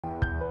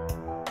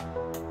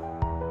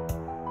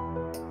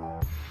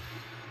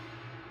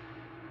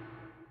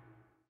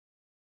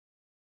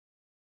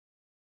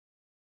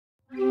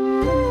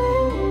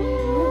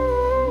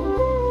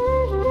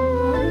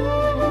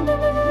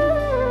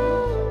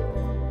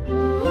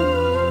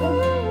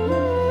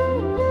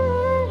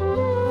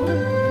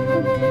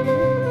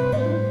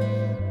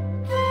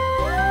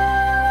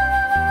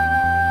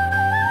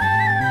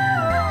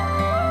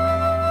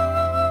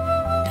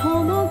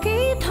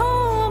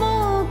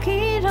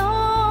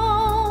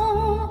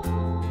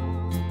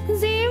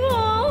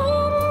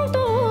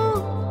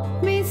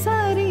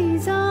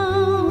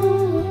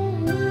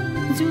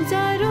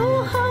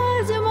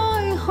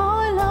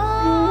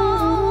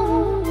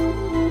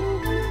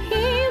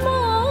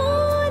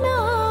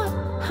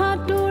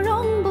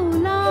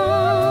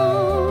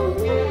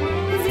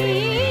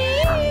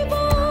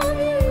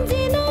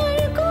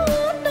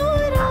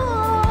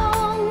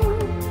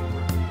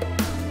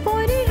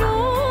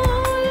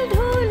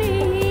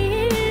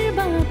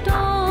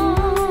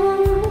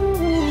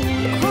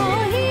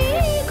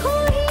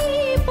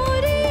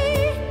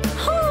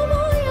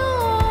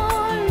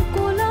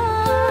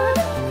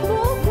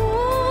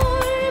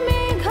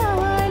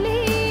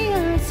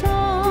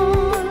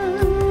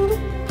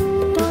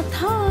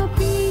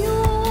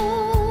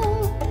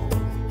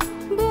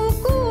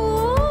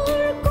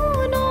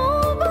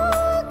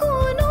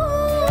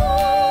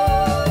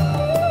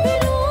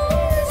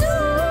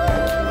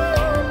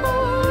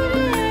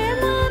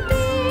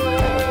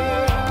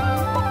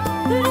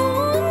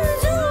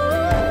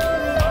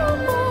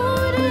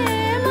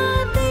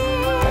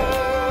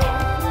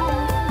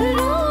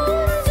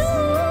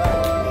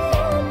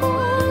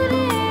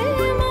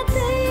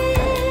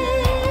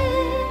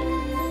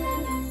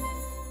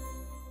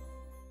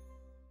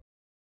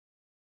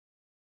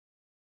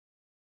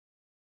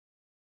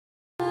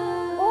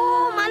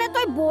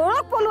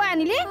গৌৰক পলুৱাই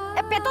আনিলি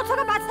এ পেটত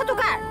থকা বাচ্চাটো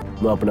কাৰ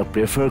মই আপোনাক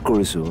প্ৰেফাৰ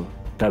কৰিছো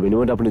তাৰ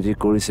বিনিময়ত আপুনি যি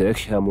কৰিছে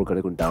সেয়া মোৰ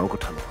কাৰণে কোনো ডাঙৰ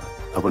কথা নহয়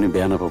আপুনি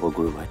বেয়া নাপাব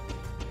গুৰু ভাই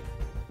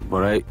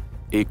বৰাই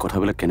এই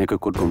কথাবিলাক কেনেকৈ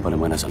ক'ত গম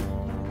পালে মই নাজানো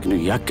কিন্তু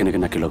ইয়াক কেনেকৈ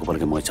নাকি লগাব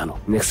লাগে মই জানো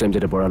নেক্সট টাইম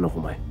যাতে বৰা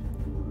নোসোমায়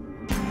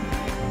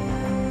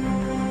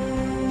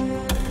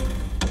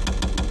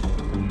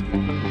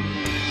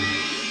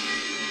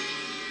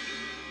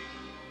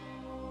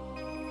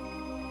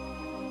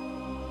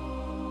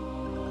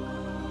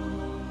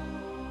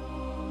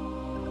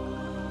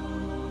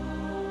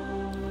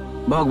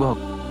বহক বহক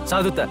চাহ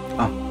দুটা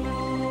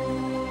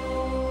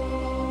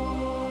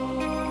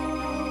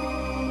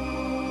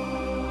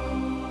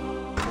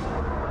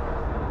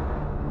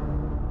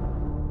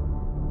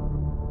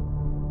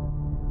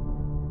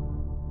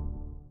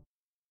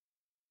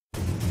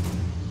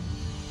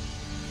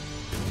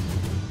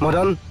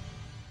মদন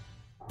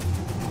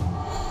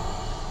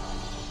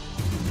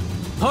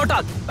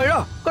হঠাৎ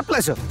ক'ত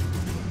পেলাইছ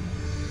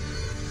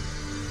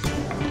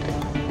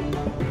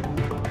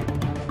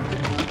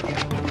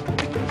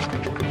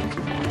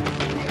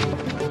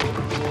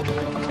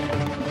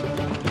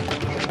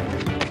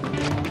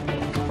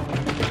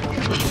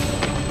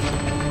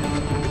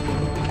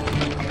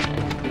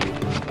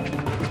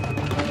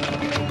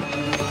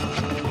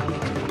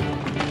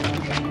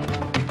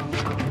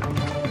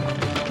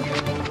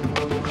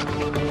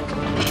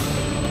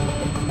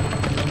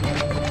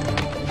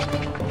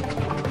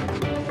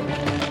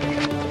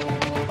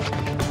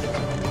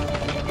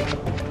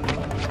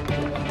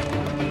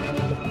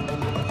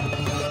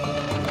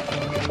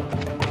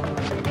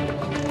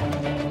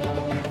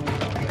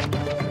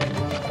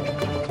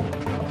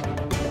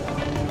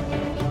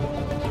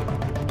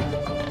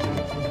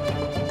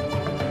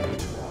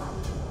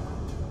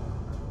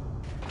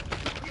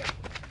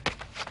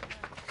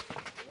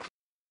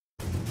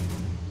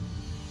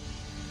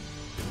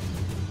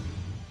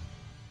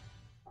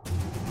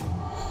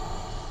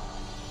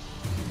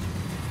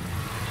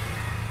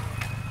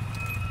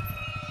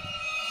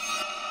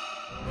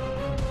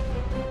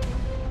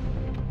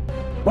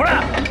বৰা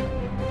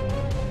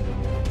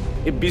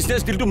এই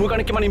বিজনেছ ডিলটো মোৰ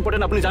কাৰণে কিমান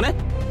ইম্পৰ্টেণ্ট আপুনি জানে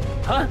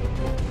হা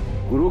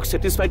গুৰুক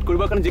ছেটিছফাইড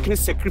কৰিবৰ কাৰণে যিখিনি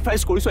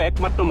ছেক্ৰিফাইচ কৰিছো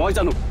একমাত্ৰ মই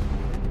জানো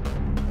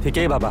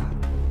ঠিকেই বাবা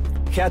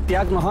সেয়া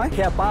ত্যাগ নহয়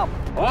সেয়া পাপ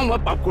মই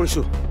পাপ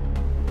কৰিছো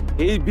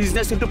এই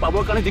বিজনেছ ডিলটো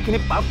পাবৰ কাৰণে যিখিনি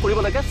পাপ কৰিব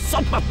লাগে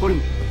চব পাপ কৰিম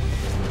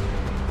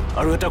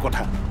আৰু এটা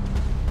কথা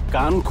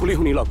কাণ খুলি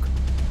শুনি লওক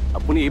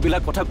আপুনি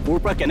এইবিলাক কথা ক'ৰ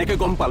পৰা কেনেকৈ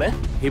গম পালে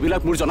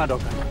সেইবিলাক মোৰ জনা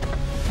দৰকাৰ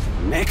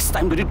নেক্সট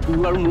টাইম যদি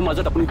তোৰ আৰু মোৰ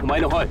মাজত আপুনি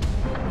সোমাই নহয়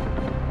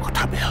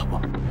কথা বেয়া হ'ব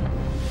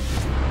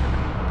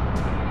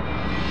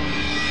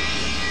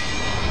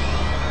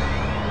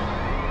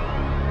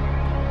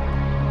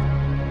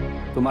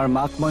তোমাৰ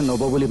মাক মই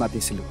নব বুলি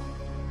মাতিছিলোঁ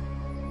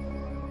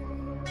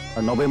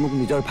আৰু নবে মোক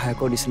নিজৰ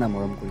ভায়েকৰ নিচিনা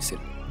মৰম কৰিছিল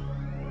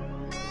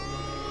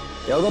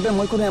তেওঁৰ বাবে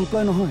মই কোনো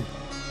এমপ্লয় নহয়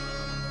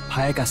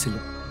ভায়েক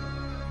আছিলোঁ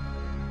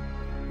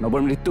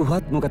নবৰ মৃত্যু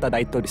হোৱাত মোক এটা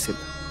দায়িত্ব দিছিল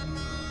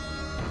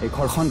এই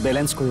ঘৰখন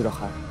বেলেঞ্চ কৰি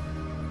ৰখা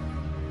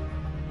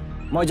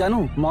মই জানো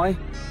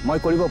মই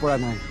কৰিব পৰা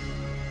নাই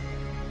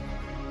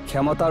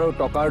ক্ষমতা আৰু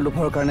টকাৰ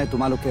লোভৰ কাৰণে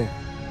তোমালোকে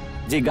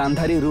যি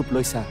গান্ধাৰী ৰূপ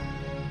লৈছা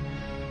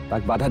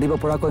তাক বাধা দিব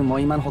পৰাকৈ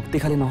মই ইমান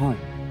শক্তিশালী নহয়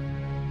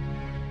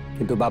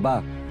কিন্তু বাবা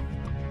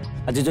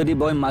আজি যদি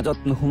মই মাজত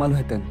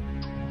নোসোমালোহেঁতেন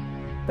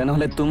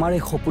তেনেহ'লে তোমাৰ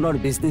এই সপোনৰ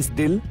বিজনেছ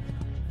ডিল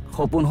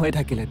সপোন হৈ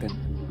থাকিলহেঁতেন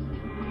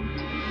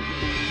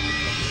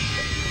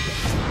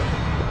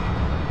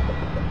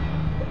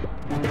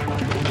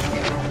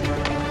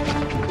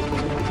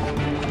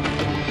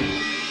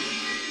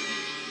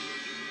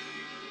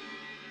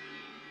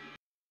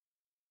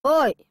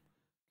ঐ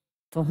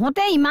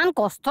তহঁতে ইমান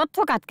কষ্টত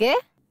থকাতকে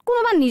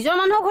কোনোবা নিজৰ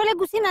মানুহৰ ঘৰলৈ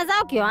গুচি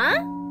নাযাও কিয়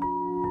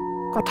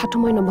কথাটো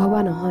মই নভবা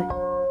নহয়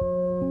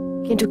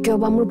কিন্তু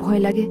কিয়বা মোৰ ভয়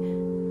লাগে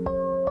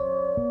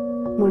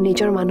মোৰ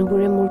নিজৰ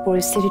মানুহবোৰে মোৰ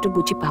পৰিস্থিতিটো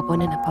বুজি পাব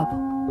নে নাপাব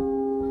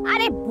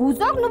আৰে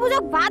বুজক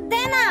নুবুজক বাদ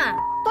দে না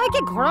তই কি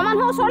ঘৰৰ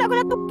মানুহৰ ওচৰলৈ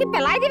গ'লে তোক কি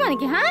পেলাই দিবা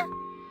নেকি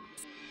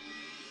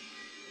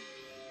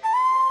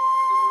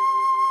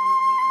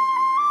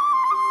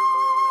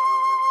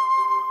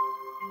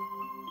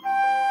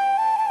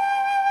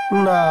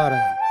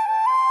নাৰায়ণ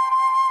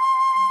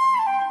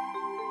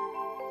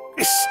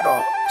কৃষ্ণ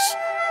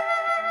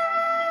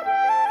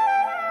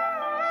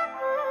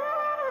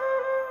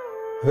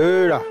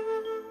হেৰা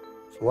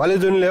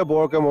ছোৱালীজনীলে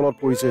বৰকে মনত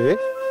পৰিছে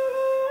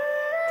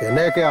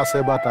কেনেকে আছে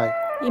বা তাই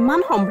ইমান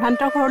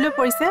সম্ভ্ৰান্ত ঘৰলৈ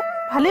পৰিছে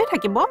ভালেই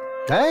থাকিব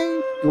এই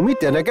তুমি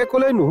তেনেকে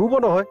ক'লে নহ'ব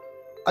নহয়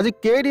আজি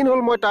কেইদিন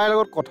হ'ল মই তাইৰ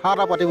লগত কথা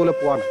এটা পাতিবলৈ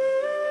পোৱা নাই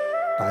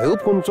তাইও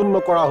ফোন চোন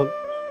নকৰা হ'ল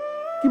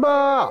কিবা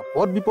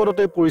আপদ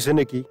বিপদতে পৰিছে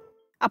নেকি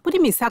আপুনি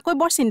মিছাকৈ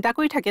বৰ চিন্তা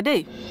কৰি থাকে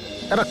দেই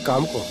এটা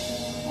কাম কৰ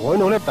মই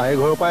নহ'লে তাইৰ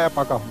ঘৰৰ পৰা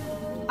এপাক আহোঁ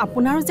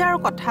আপোনাৰো যে আৰু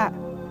কথা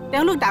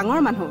তেওঁলোক ডাঙৰ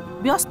মানুহ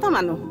ব্যস্ত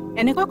মানুহ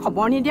এনেকৈ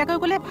খবৰ নিদিয়াকৈ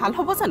গ'লে ভাল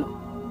হ'ব জানো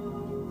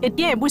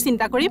এতিয়া এইবোৰ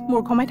চিন্তা কৰি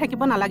মূৰ্খমাই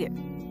থাকিব নালাগে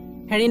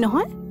হেৰি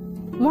নহয়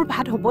মোৰ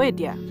ভাত হ'ব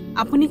এতিয়া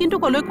আপুনি কিন্তু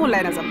কলৈকো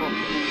ওলাই নাযাব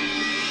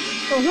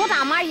তহঁত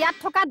আমাৰ ইয়াত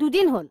থকা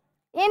দুদিন হ'ল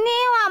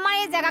এনেও আমাৰ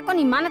এই জেগাকণ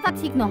ইমান এটা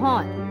ঠিক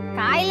নহয়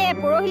কাইলে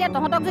পৰহিলে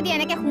তহঁতক যদি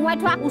এনেকে সোমাই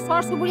থোৱা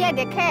ওচৰ চুবুৰীয়াই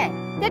দেখে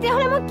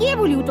তেতিয়াহ'লে মই কি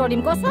বুলি উত্তৰ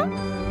দিম কচোন?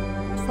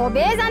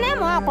 চবেই জানে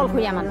মই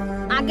অকলশৰীয়া মানুহ,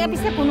 আগে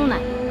পিছে কোনো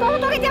নাই।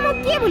 তহঁতক এতিয়া মই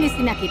কি বুলি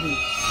চিনাকি দিম?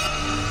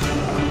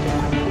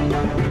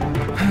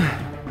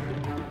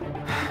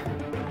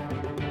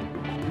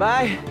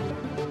 বাই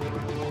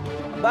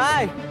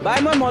বাই বাই,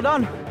 মই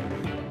মদন।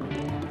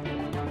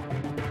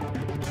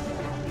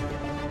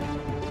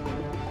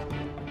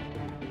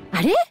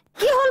 আৰে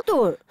কি হ'ল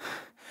তোৰ?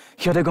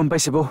 সিহঁতে গম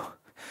পাইছে বৌ,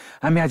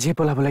 আমি আজিয়ে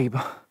পলাব লাগিব।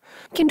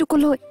 কিন্তু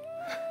কলৈ?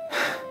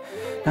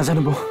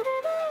 নাজানো বৌ,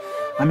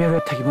 আমি আৰু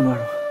ইয়াত থাকিব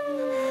নোৱাৰো।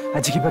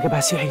 আজি কিবাকে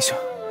বাচি আহিছো।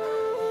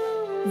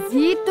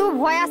 যিটো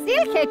ভয়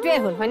আছিল সেইটোৱে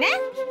হ'ল হয়নে?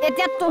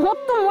 এতিয়া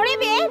তহঁতটো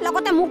মৰিবি,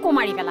 লগতে মোকো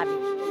মাৰি পেলাবি।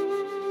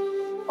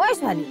 ঐ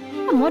ছোৱালী,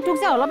 মই তোক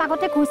যে অলপ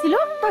আগতে কৈছিলো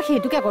তই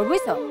সেইটোকে কৰ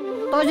বুজিছ।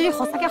 তই যদি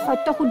সঁচাকে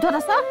সত্য শুদ্ধত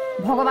আছ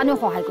ভগৱানেও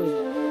সহায় কৰিব।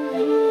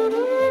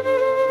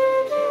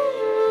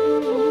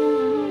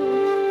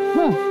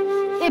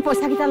 এই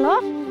পইচাকেইটা ল,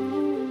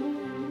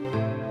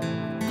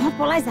 ঘৰত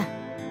পলাই যা।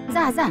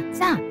 যা যা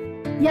যা,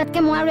 ইয়াতকে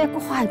মই আৰু একো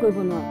সহায় কৰিব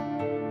নোৱাৰো।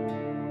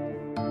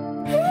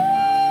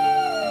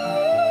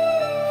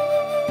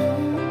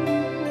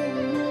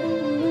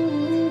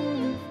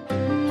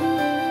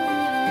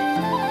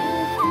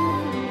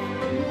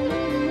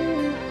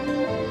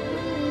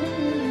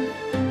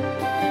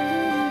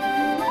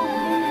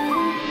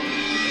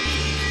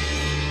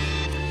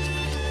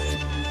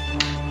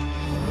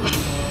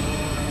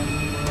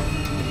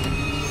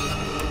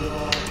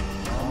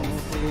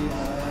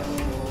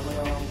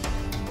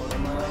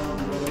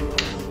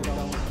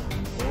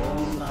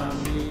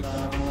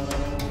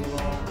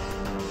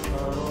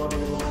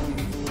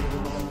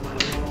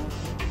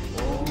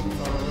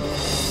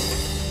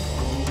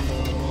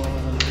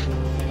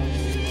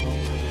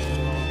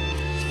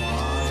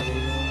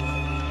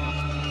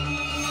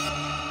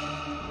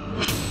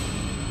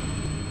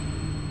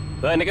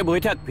 তই এনেকে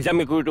বহি থাক ভিজা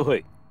মেকুৰীটো হৈ।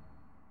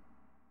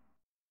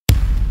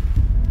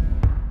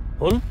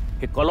 শুন,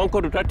 সেই কলংক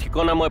দুটাৰ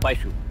ঠিকনা মই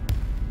পাইছো।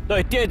 তই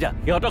এতিয়াই যা,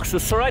 সিহঁতক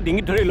চুচৰাই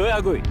ডিঙিত ধৰি লৈ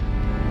আগৈ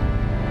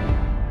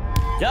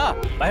যা।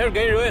 বাহিৰত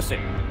গাড়ী ৰৈ আছে।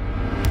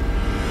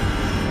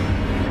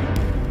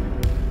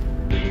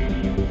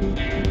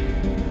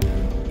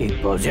 এই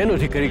ব্ৰজেন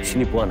অধিকাৰীক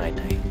চিনি পোৱা নাই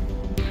তাই।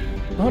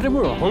 তহঁতে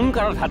মোৰ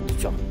অহংকাৰত হাত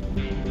দিছ।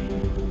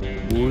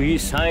 উৰি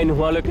চাই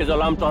নোহোৱালৈকে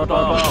জ্বলাম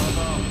তহঁতক।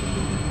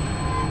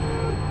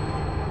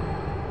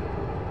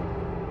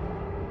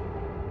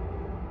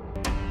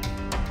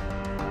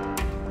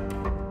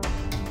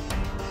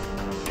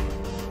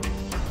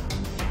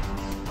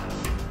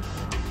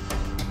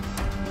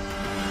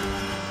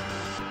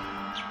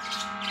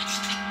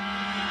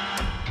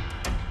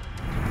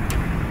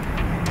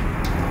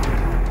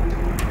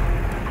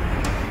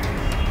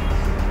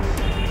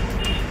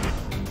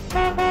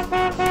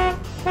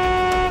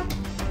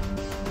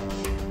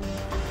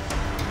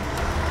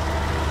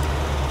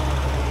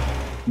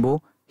 বৌ,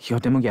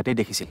 সিহঁতে মোক ইয়াতেই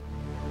দেখিছিল।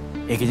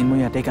 এইকেইদিন মই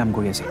ইয়াতেই কাম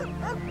কৰি আছিলোঁ।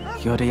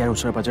 সিহঁতে ইয়াৰ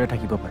ওচৰে পাজৰে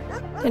থাকিব পাৰে।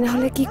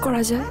 তেনেহ'লে কি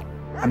কৰা যায়?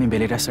 আমি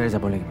বেলেগ ৰাস্তাৰে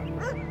যাব লাগিব।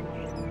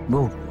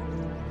 বৌ,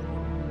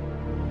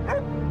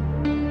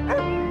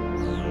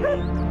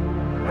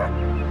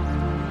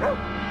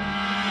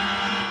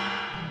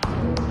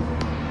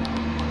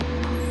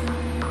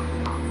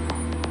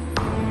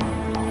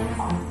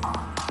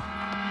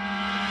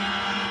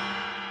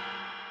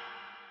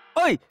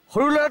 ঐ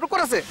সৰু ল'ৰাটো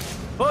ক'ত আছে?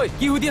 ঐ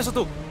কি সুধি আছ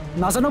তোক?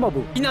 নাজানো বাবু।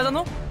 কি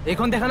নাজানো?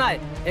 এইখন দেখা নাই?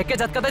 একে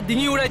জাতকাতে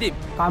ডিঙি উৰাই দিম।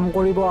 কাম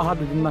কৰিব অহা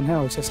দুদিনমানহে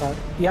হৈছে ছাৰ।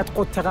 ইয়াত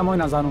ক'ত থকা মই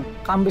নাজানো।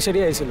 কাম বিচাৰি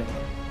আহিছিলে।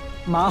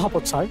 মা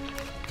শপত ছাৰ।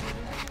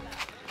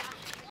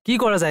 কি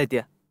কৰা যায়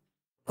এতিয়া?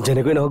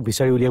 যেনেকৈ নহওক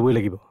বিচাৰি উলিয়াবই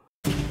লাগিব।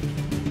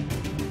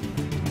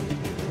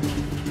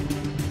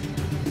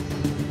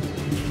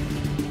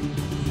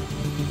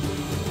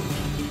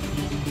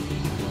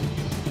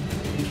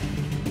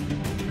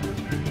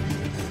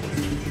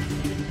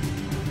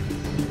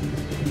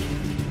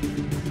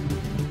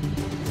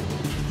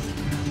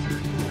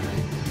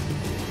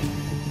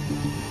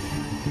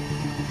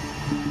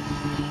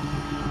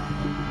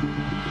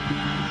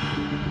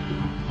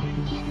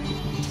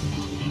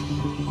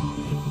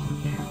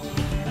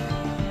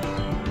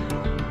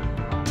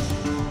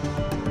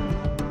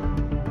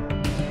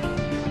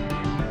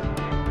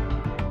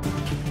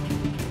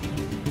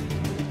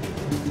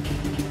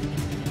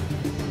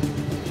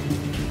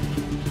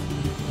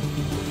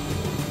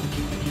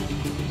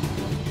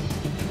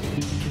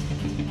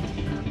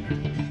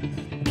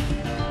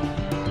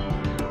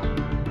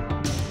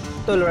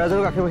 তই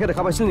ল'ৰাজনক আশে পাশে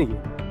দেখা পাইছিল নেকি?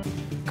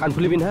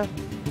 কাণফুলি পিন্ধা।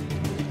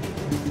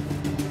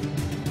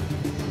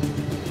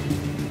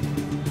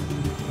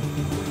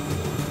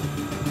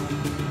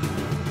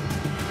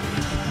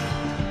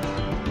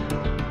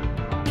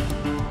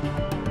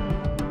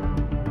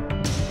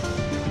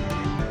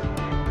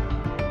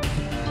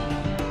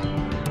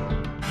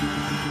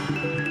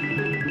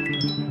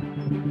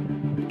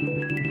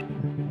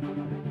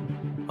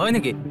 হয়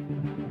নেকি?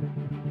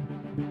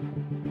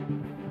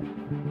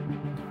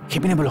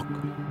 সেইপিনে বলক।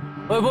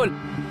 ঐ বল।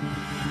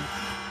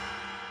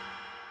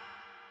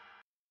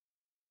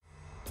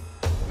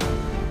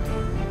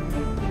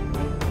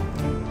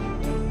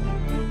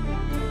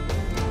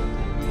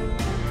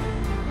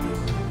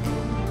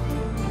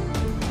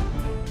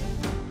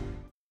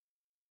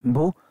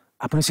 বৌ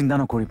আপুনি চিন্তা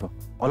নকৰিব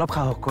অলপ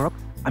সাহস কৰক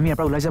আমি ইয়াৰ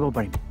পৰা ওলাই যাব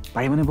পাৰিম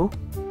পাৰিবনে বৌ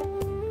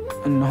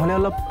নহ'লে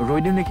অলপ ৰৈ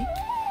দিওঁ নেকি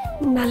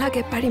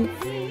নালাগে পাৰিম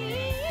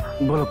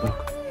বলক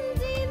বলক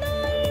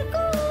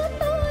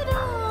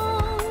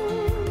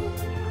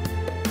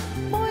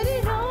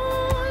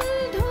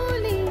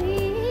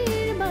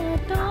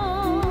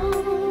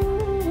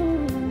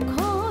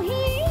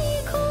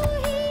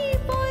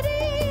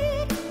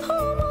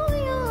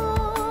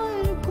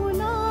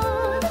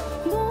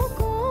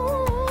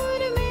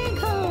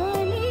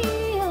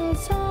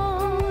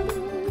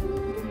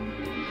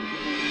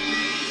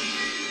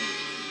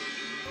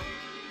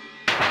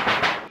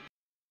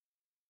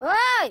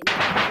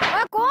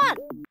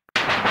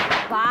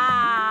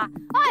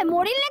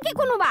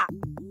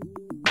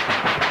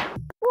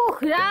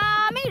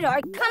আমি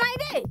ৰক্ষা নাই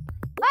দেই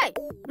ঐ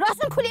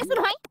ৰচোন খুলি আছো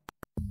নহয়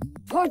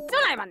ধৈৰ্য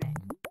নাই মানে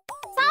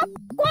চাপ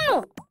কোনো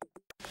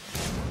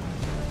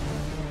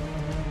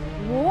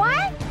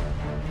মই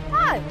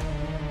ঐ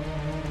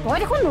তই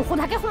দেখোন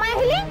নুসুধাকে সোমাই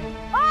আহিলি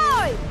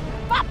ঐ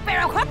বাপেৰ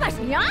ঘৰত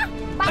পাইছিলি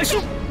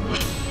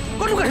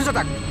ক'ত লুকাই থৈছ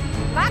তাক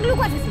কাক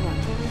লুকাই থৈছো মই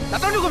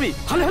দাঁতৰ নকবি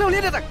ভালে ভালে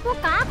উলিয়াই দে তাক তই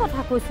কাৰ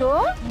কথা কৈছ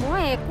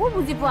মই একো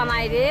বুজি পোৱা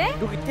নাই ৰে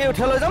তোক এতিয়া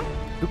উঠাই লৈ যাম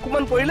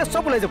দুকুমান পৰিলে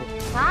চব ওলাই যাব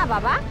চা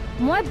বাবা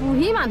মই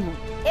বুঢ়ী মানুহ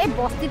এই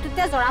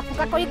বস্তিটোতে জৰা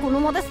ফুকা কৰি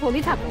কোনোমতে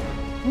চলি থাকো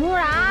মোৰ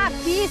আগ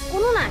পিছ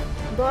কোনো নাই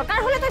দৰকাৰ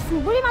হলে তই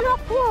চুবুৰী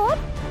মানুহক সোধ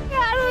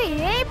আৰু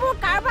এইবোৰ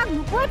কাৰোবাক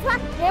লুকৈ থোৱা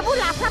এইবোৰ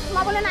লাফা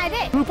সোমাবলৈ নাই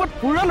দেই তোৰ ওপৰত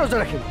পুৰা নজৰ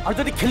ৰাখিম আৰু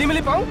যদি খেলি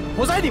মেলি পাওঁ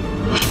বজাই দিম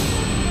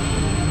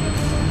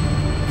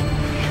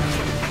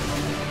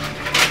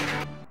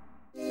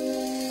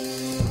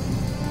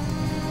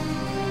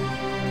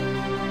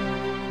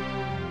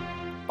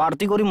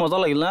পাৰ্টি কৰি মজা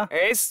লাগিল না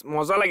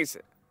মজা লাগিছে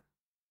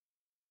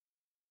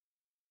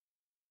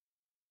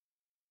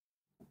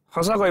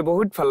সঁচাকৈ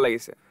বহুত ভাল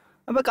লাগিছে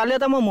আবে কালি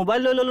এটা মই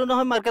মোবাইল লৈ ললো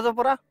নহয় মাৰ্কেটৰ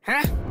পৰা হে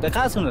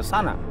দেখা আছো না চা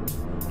না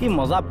কি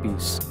মজা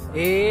পিচ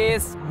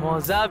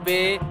মজা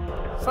বে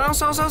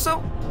চাও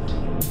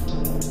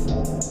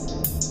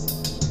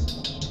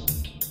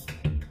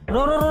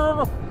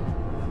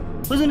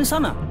বুজিনি চা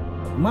না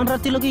ইমান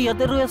ৰাতিলৈকে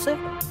ইয়াতে ৰৈ আছে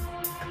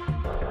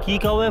কি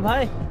কবে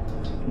ভাই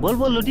বল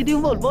বল লুটি দিও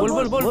বল বল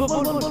বল বল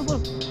বল বল বল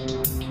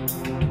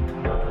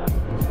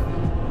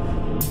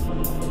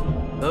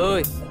ঐ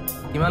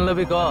কিমান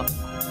লবি ক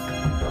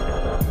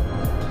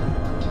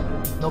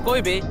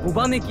নকই বে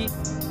বুবা নেকি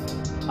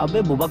আবে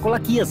বুবা কলা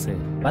কি আছে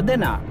বাদ দে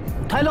না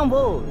উঠাই লম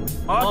বল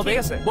ঠিক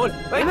আছে বল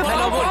উঠাই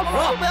লও বল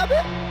আবে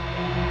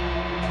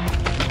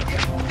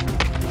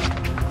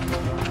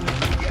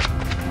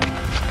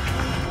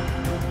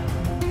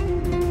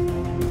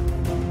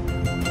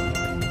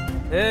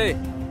এই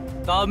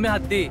কাম মে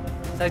হাতি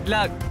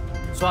সাইডলাক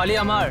ছোৱালী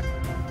আমাৰ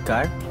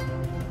কাৰ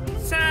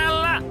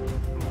চালা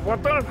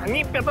বটল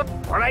ভাঙি পেটত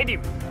ভৰাই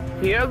দিম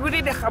হিৰগুৰি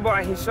দেখাব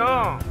আহিছ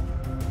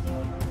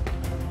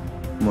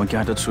মই কি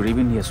হাতত চুৰি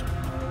পিন্ধি আছো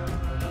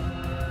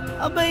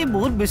আবে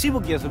বহুত বেছি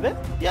বকি আছো বে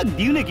ইয়াক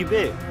দিও নেকি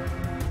বে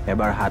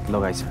এবাৰ হাত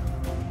লগাইছা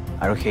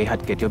আৰু সেই হাত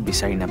কেতিয়াও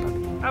বিচাৰি নাপাবি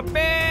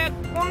আবে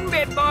কোন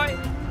বে তই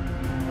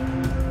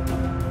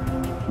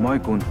মই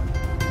কোন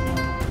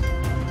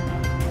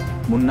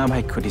মুন্না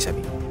ভাইক সুধি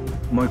চাবি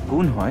মই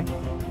কোন হয়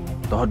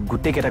তহঁত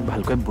গোটেইকেইটাক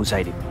ভালকৈ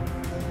বুজাই দিম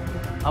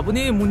আপুনি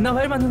মুন্না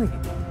ভাইৰ মানুহ নেকি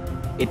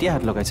এতিয়া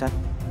হাত লগাইছা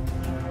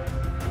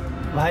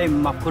ভাই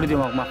মাফ কৰি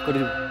দিম মাফ কৰি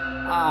দিম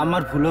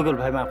আমাৰ ভুল হৈ গ'ল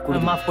ভাই মাফ কৰি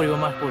মাফ কৰিব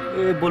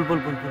বল বল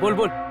বল বল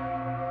বল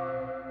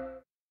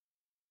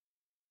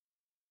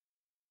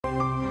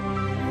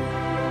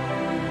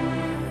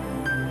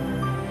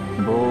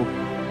বৌ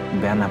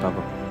বেয়া নাপাব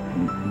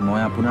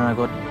মই আপোনাৰ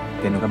আগত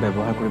তেনেকুৱা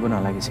ব্যৱহাৰ কৰিব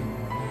নালাগিছিল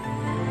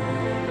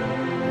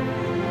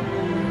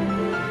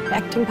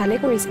এক্টিং ভালে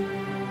কৰিছে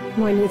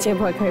মই নিজে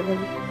ভয় খাই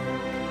গ'লো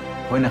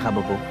ভয় নাখাব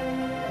বৌ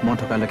মই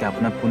থকালৈকে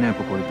আপোনাক কোনে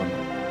একো কৰিব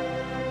নোৱাৰে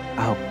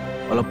আহক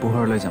অলপ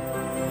পোহৰলৈ যাম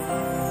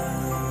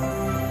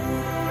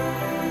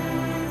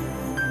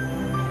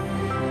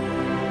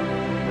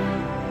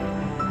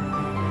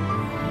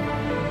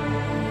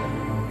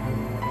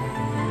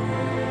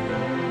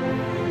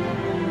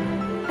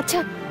আচ্ছা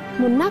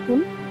মুন্না কোন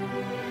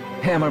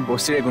হে আমাৰ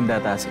বস্তিৰে গুণ্ডা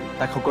এটা আছিল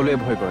তাক সকলোৱে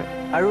ভয় কৰে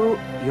আৰু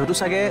ইহঁতো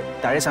চাগে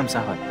তাৰে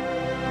চামচা হয়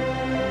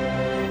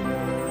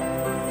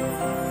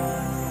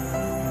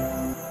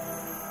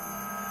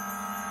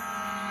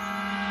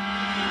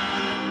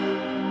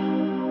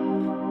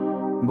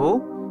বৌ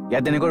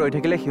ইয়াত তেনেকৈ ৰৈ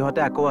থাকিলে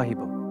সিহঁতে আকৌ আহিব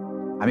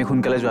আমি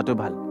সোনকালে যোৱাটো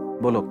ভাল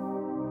বলক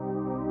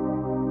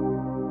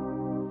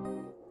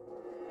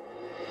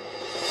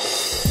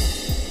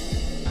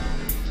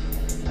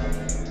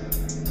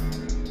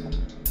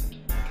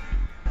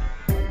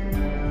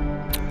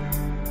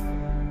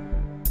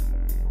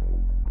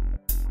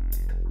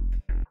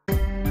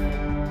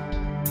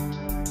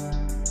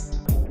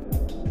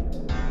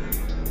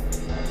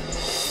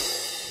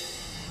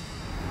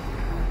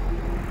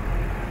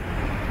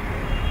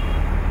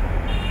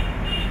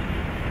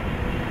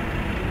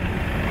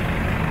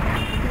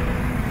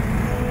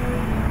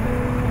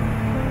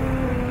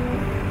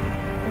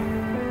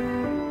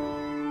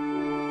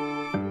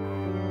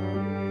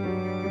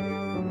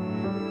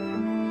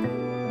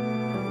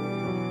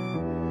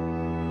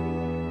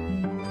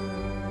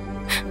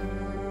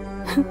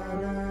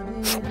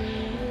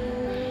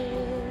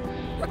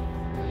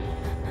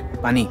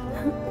পানী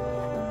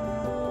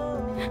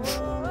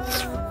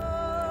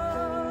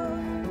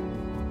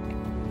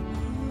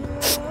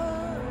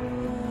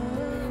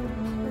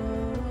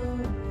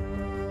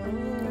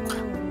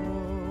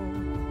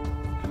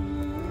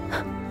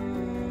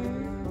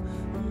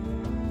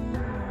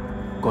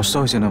কষ্ট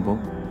হৈছে ন বৌ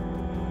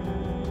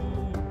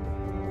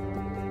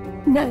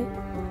নাই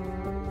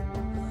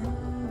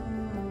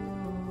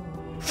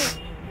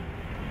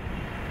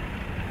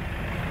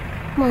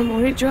মই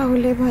মৰি যোৱা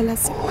হলে ভাল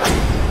আছিল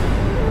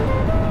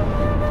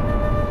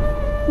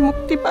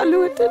মুক্তি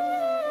পালোহেঁতেন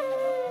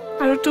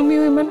আৰু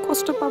তুমিও ইমান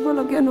কষ্ট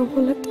পাবলগীয়া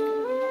নহ'লহেঁতেন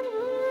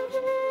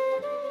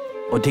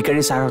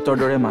অধিকাৰী ছাৰহঁতৰ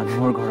দৰে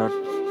মানুহৰ ঘৰত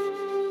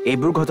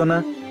এইবোৰ ঘটনা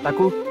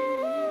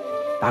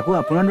তাকো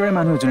আপোনাৰ দৰে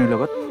মানুহ এজনীৰ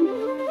লগত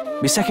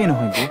বিশ্বাসেই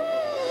নহয় বৌ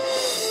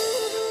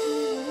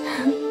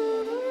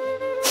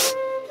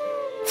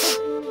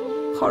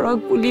সৰগ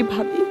বুলি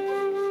ভাবি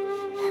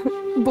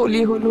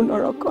বলি হলো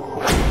নৰক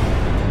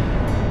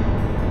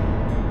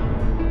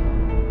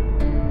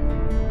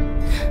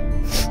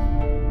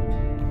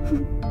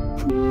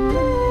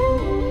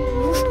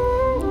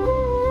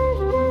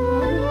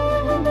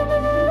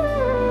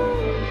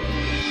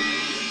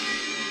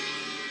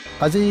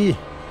আজি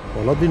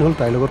অলপ দিন হ'ল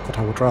তাইৰ লগত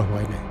কথা বতৰা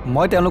হোৱাই নাই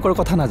মই তেওঁলোকৰ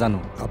কথা নাজানো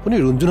আপুনি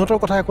ৰঞ্জুনহঁতৰ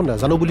কথা একো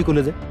নাজানো বুলি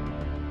ক'লে যে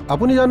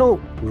আপুনি জানো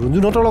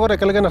ৰঞ্জুনহঁতৰ লগত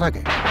একেলগে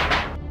নাথাকে